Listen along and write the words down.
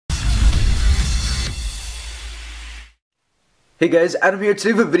Hey guys, Adam here.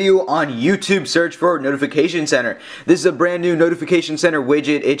 Today we have a video on YouTube search for Notification Center. This is a brand new Notification Center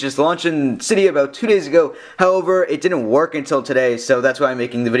widget. It just launched in Cydia about 2 days ago. However, it didn't work until today, so that's why I'm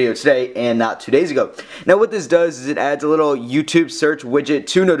making the video today and not 2 days ago. Now what this does is it adds a little YouTube search widget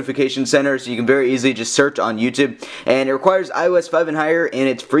to Notification Center, so you can very easily just search on YouTube. And it requires iOS 5 and higher, and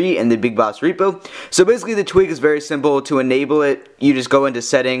it's free in the BigBoss repo. So basically the tweak is very simple. To enable it, you just go into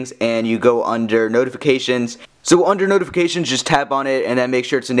settings and you go under notifications. So under notifications, just tap on it and then make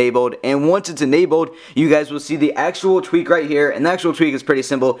sure it's enabled. And once it's enabled, you guys will see the actual tweak right here. And the actual tweak is pretty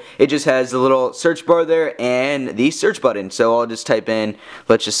simple. It just has the little search bar there and the search button. So I'll just type in,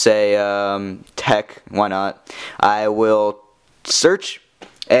 let's just say tech, why not? I will search.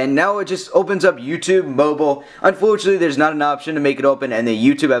 And now it just opens up YouTube mobile. Unfortunately, there's not an option to make it open in the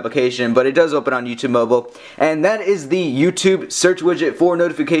YouTube application, but it does open on YouTube mobile. And that is the YouTube search widget for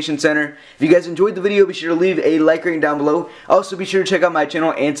Notification Center. If you guys enjoyed the video, be sure to leave a like rating down below. Also, be sure to check out my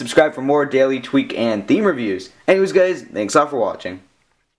channel and subscribe for more daily tweak and theme reviews. Anyways, guys, thanks all for watching.